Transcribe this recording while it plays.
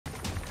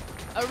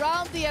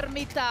around the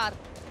ermitar,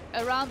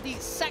 around the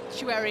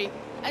sanctuary,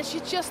 and she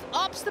just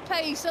ups the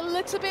pace a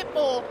little bit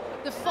more.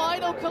 The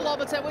final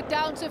kilometer, we're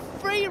down to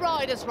 3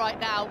 riders right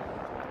now.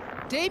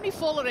 Demi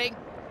Vollering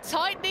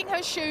tightening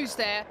her shoes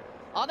there.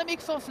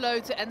 Annemiek van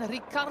Vleuten and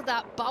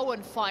Ricarda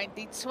Bauernfeind,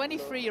 the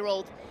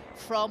 23-year-old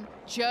from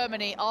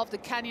Germany of the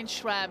Canyon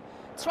SRAM.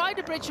 Trying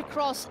to bridge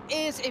across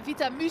is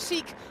Evita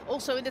Music,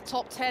 also in the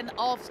top 10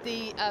 of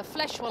the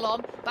Flesh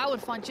Wallon.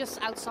 Bauernfeind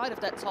just outside of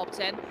that top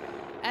 10.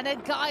 And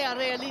then Gaia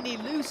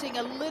Realini losing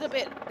a little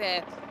bit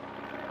there.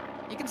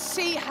 You can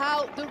see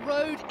how the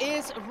road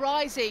is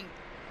rising,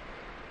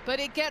 but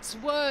it gets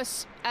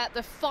worse at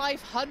the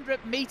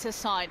 500-meter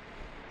sign.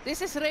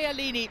 This is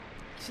Realini.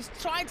 She's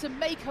trying to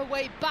make her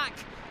way back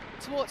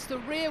towards the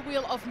rear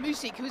wheel of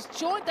Music, who's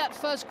joined that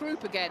first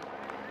group again.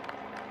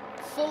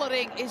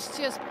 Vollering is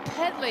just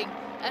pedaling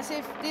as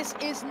if this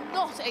is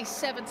not a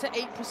 7 to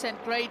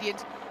 8%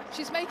 gradient.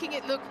 She's making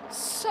it look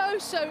so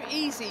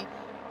easy.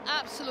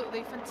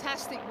 Absolutely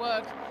fantastic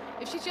work.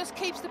 If she just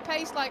keeps the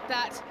pace like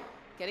that,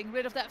 getting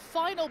rid of that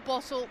final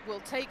bottle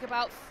will take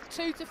about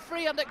 200 to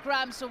 300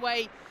 grams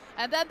away.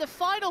 And then the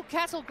final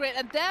cattle grid,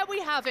 and there we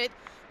have it.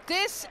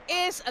 This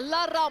is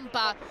La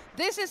Rampa.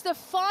 This is the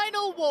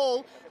final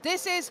wall.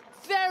 This is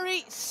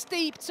very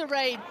steep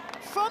terrain.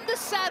 From the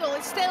saddle,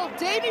 it's still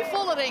Demi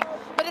Vollering,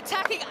 but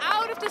attacking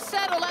out of the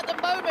saddle at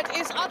the moment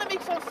is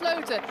Annemiek van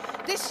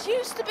Vleuten. This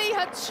used to be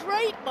her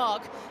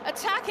trademark,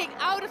 attacking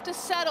out of the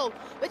saddle,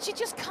 but she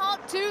just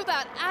can't do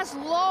that as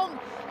long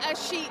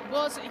as she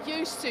was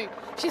used to.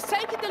 She's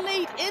taking the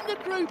lead in the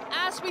group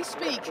as we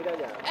speak.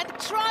 And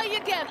try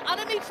again,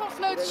 Annemiek van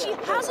Vleuten, she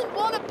hasn't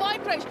won a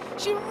bike race.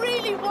 She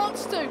really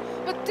wants to,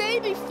 but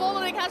Demi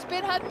Vollering has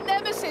been her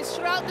nemesis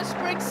throughout the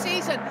spring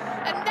season.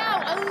 And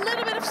now a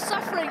little bit of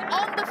suffering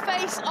on the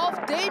face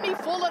of Demi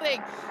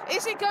Vollering.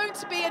 Is it going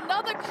to be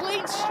another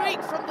clean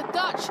streak from the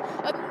Dutch?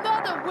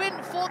 Another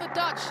win for the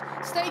Dutch.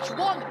 Stage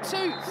 1,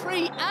 2,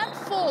 3 and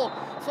 4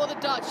 for the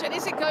Dutch. And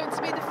is it going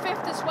to be the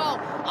 5th as well?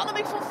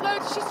 Annemiek van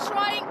Vleuten, she's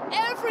trying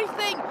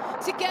everything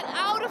to get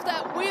out of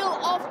that wheel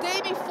of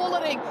Demi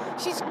Vollering.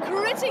 She's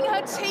gritting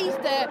her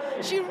teeth there.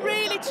 She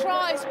really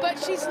tries, but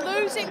she's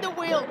losing the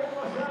wheel.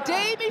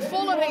 Demi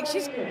Vollering,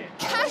 she's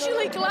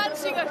casually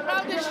glancing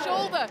around her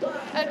shoulder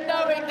and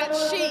knowing that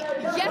she,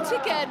 yet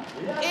again,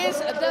 is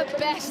the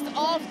best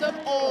of them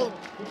all.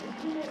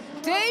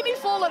 Demi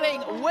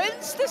Vollering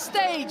wins the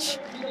stage,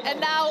 and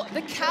now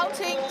the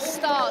counting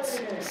starts.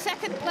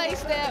 Second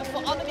place there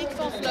for Annemiek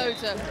van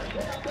Vleuten.